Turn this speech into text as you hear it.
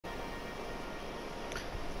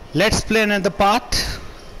Let's play another part.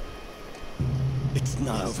 It's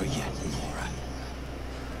not over yet, Nora.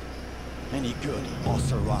 Any good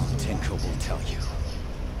R.S.R tinker will tell you.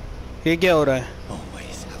 ये क्या हो रहा है?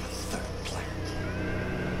 Always have a third plan.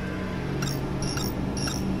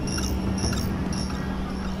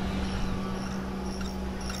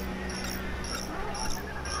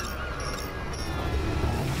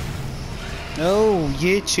 ओह,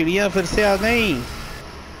 ये चिड़िया फिर से आ गई।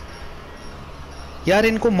 यार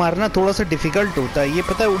इनको मारना थोड़ा सा डिफिकल्ट होता है, ये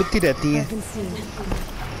पता है उड़ती रहती हैं।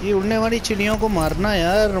 ये उड़ने वाली चिड़ियों को मारना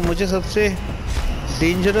यार मुझे सबसे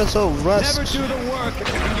डेंजरस और वर्स्ट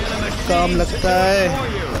काम लगता है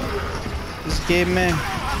इस गेम में।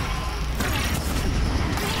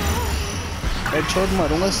 हेडशॉट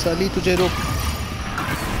मारूंगा साली तुझे, रुक।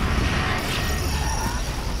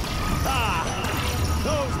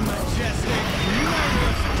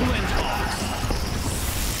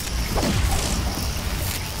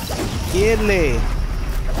 ये ले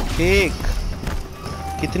एक,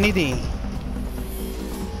 कितनी थी?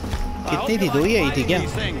 कितनी थी? 2 ही आई थी क्या?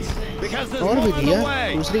 और भी दिया?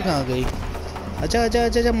 दूसरी कहाँ गई? अच्छा अच्छा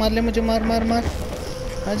अच्छा अच्छा, मार ले मुझे, मार मार मार।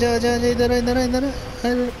 अच्छा अच्छा अच्छा, इधर इधर इधर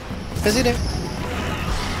कैसी रे?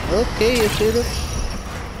 ओके, ये फिर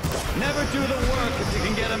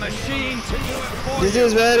दिस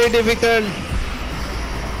इज वेरी डिफिकल्ट।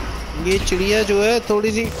 ये चिड़िया जो है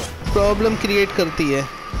थोड़ी सी प्रॉब्लम क्रिएट करती है,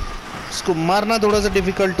 इसको मारना थोड़ा सा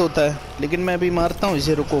डिफिकल्ट होता है, लेकिन मैं अभी मारता हूँ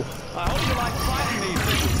इसे, रुको।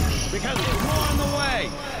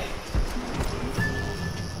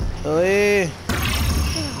 ओए,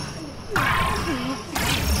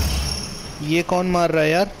 ये कौन मार रहा है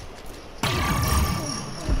यार?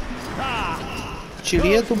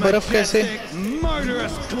 चिड़िया तू बर्फ कैसे?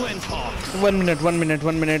 1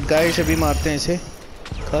 मिनट गाइस, अभी मारते हैं इसे।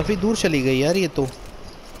 काफी दूर चली गई यार ये तो,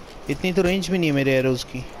 इतनी तो रेंज भी नहीं है मेरे एरोज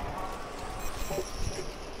की।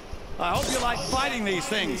 I hope you like fighting these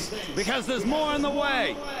things, because there's more on the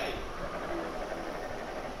way.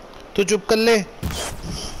 तू चुप कर ले।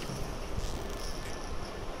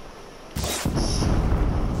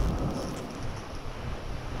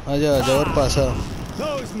 आजा आजा, और पासा,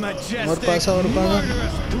 और पासा, और पासा।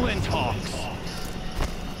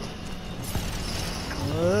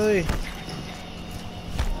 ओए,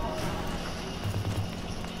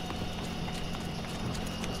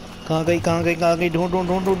 कहाँ गई कहाँ गई कहाँ गई? ढूंढ ढूंढ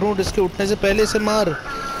ढूंढ ढूंढ, इसके उठने से पहले से मार।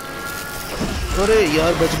 अरे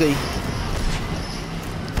यार बच गई,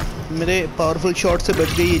 मेरे पावरफुल शॉट से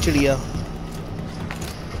बच गई ये चिड़िया।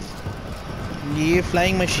 ये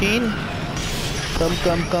फ्लाइंग मशीन, कम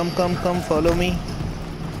कम कम कम कम, फॉलो मी।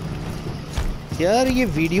 यार ये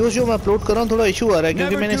वीडियोस जो मैं अपलोड कर रहा हूँ थोड़ा इशू आ रहा है,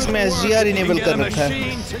 क्योंकि मैंने इसमें SDR इनेबल कर रखा है।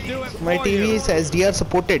 माई टीवी इज SDR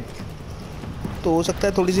सपोर्टेड, तो हो सकता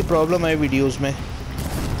है थोड़ी सी प्रॉब्लम आए वीडियोस में।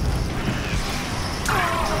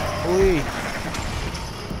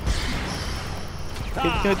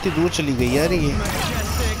 क्यों इतनी दूर चली गई यार ये?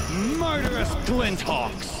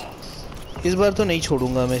 इस बार तो नहीं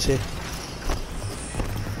छोड़ूंगा मैं इसे।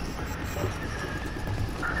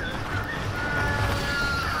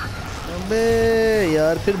 अबे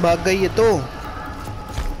यार फिर भाग गई ये तो।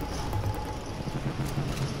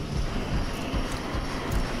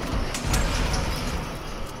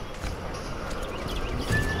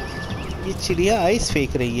 ये चिड़िया आइस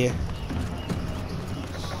फेंक रही है।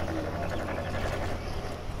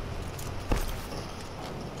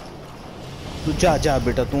 तू जा जा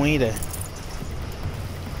बेटा, तू वहीं रह।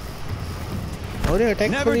 और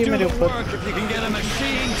अटैक कर रही है मेरे ऊपर।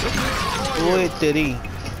 ओए तेरी,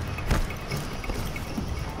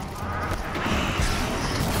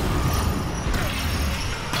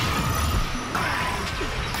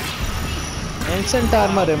 एंसेंट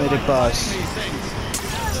आर्मर है मेरे पास।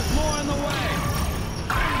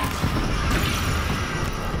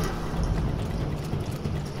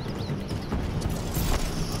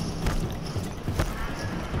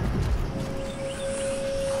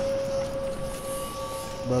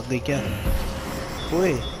 भाग गई क्या?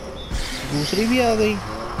 ओए, दूसरी भी आ गई।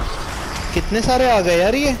 कितने सारे आ गए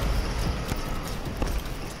यार ये?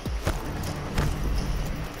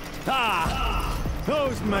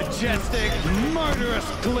 Those majestic, murderous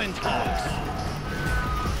Gunthawks.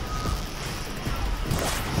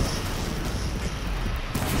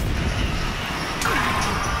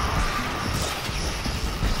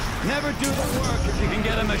 Never do the work if you can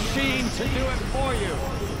get a machine to do it for you.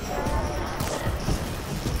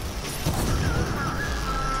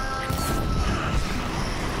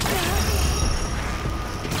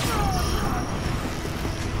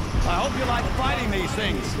 I hope you like fighting these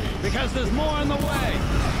things, because there's more on the way.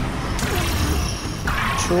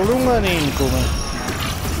 छोड़ूंगा नहीं इनको मैं।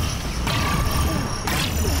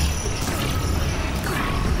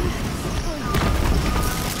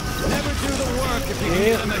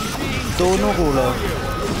 ये दोनों को उड़ाओ।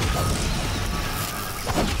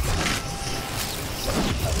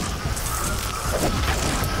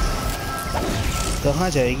 कहाँ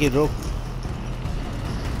जाएगी? रोक।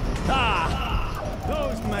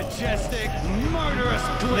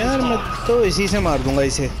 यार मैं तो इसी से मार दूंगा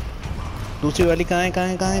इसे। दूसरी वाली कहाँ है? कहाँ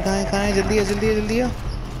है? कहाँ है? कहाँ है? कहाँ है? जल्दी है, जल्दी है, जल्दी है।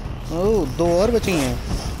 ओह, दो और बची हैं।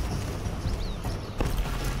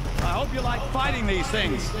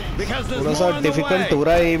 थोड़ा सा डिफिकल्ट हो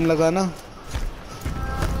रहा है एम लगाना।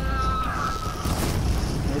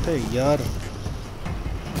 अरे यार,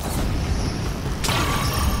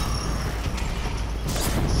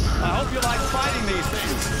 I hope you like fighting these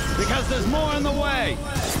things, because there's more in the way.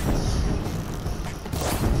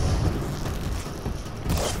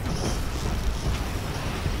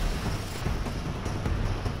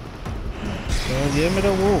 ये मेरा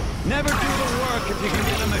वो। Never do the work if you can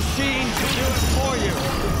get a machine to do it for you.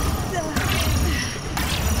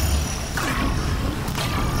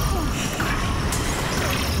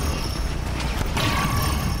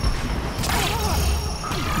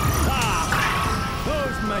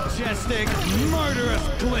 Those majestic, murderous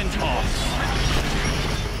Gunthawks.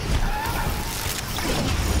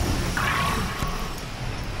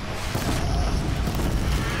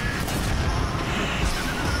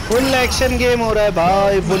 Full action game हो रहा है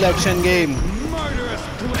भाई, full action game.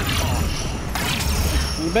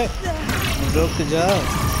 बे रुक जा।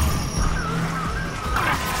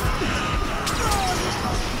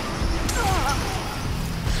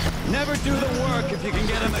 Never do the work if you can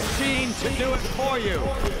get a machine to do it for you.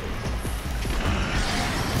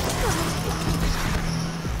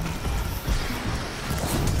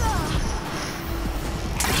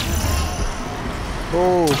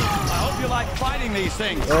 Oh. I hope you like fighting these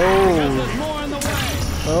things. Oh. Because there's more in the way.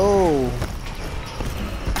 Oh.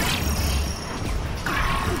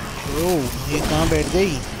 Oh, ये कहाँ बैठ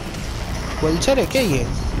गई? Vulture है क्या ये?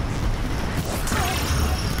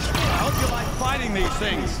 I hope you like fighting these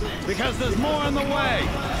things. Because there's more in the way.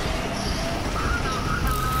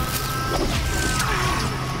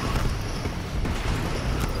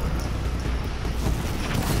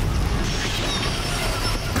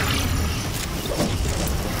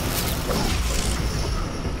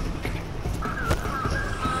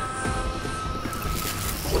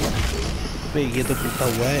 ये तो टूटा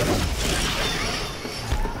हुआ है।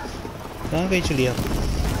 कहाँ गई चिड़िया?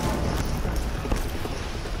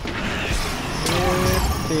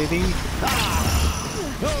 तेरी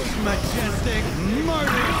Those majestic,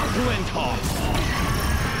 murderous Gunthawks.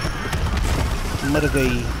 मर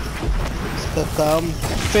गई। इसका काम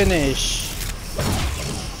फिनिश।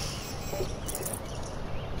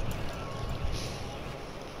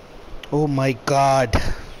 Oh my God.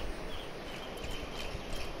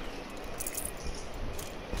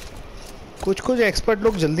 कुछ कुछ एक्सपर्ट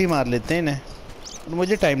लोग जल्दी मार लेते हैं इन्हें, और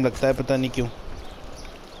मुझे टाइम लगता है, पता नहीं क्यों।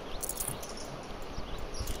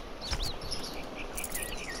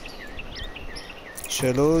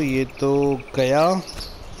 चलो ये तो गया।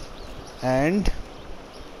 एंड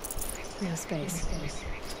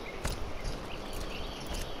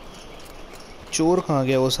चोर कहाँ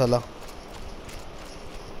गया वो साला?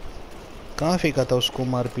 कहाँ फेंका था उसको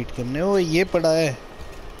मार पीट के हमने? ओ ये पड़ा है।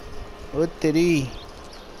 ओ तेरी।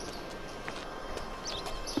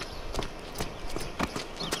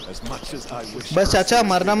 बस चाचा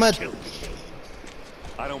मारना मत।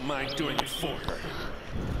 I don't mind doing it for her.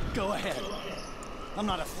 Go ahead. I'm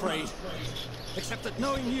not afraid. Except that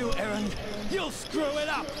knowing you, Aaron, you'll screw it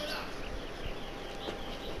up.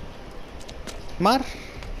 मार।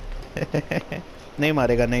 नहीं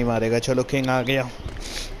मारेगा, नहीं मारेगा। चलो किंग आ गया।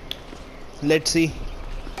 लेट्स सी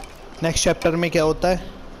नेक्स्ट चैप्टर में क्या होता है।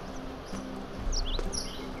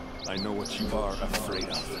 I know what you are afraid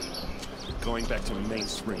of. Going back to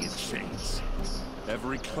mainspring in chains.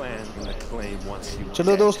 Every clan in the claim wants you.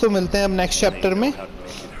 चलो दोस्तों मिलते हैं अब नेक्स्ट चैप्टर में।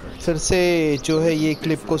 फिर से जो है ये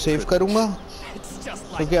क्लिप को सेव करूंगा,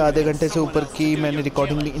 क्योंकि आधे घंटे से ऊपर की मैंने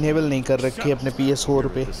रिकॉर्डिंग इनेबल नहीं कर रखी है अपने PS4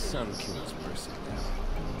 पे।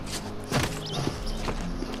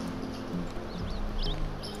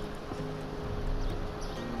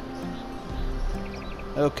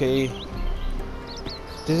 Okay,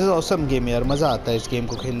 this is awesome game यार, मज़ा आता है इस गेम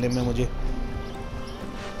को खेलने में मुझे।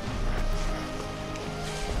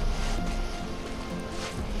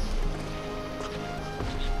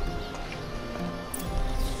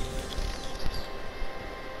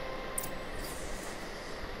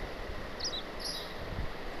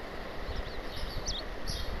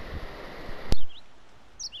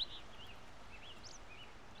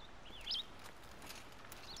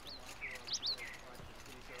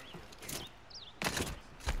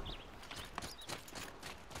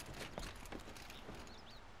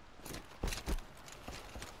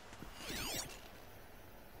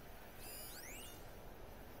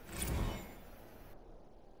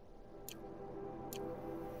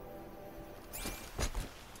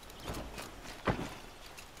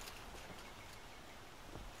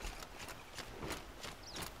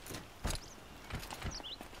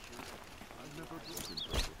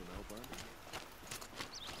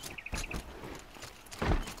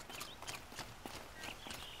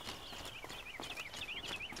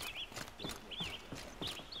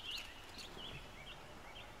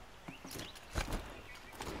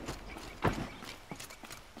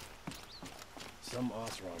 Some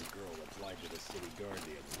R.S.R girl applied to the city guard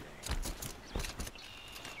the other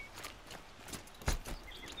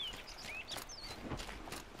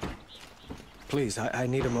day. Please, I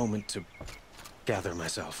need a moment to gather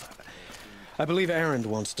myself. I believe Erend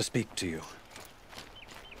wants to speak to you.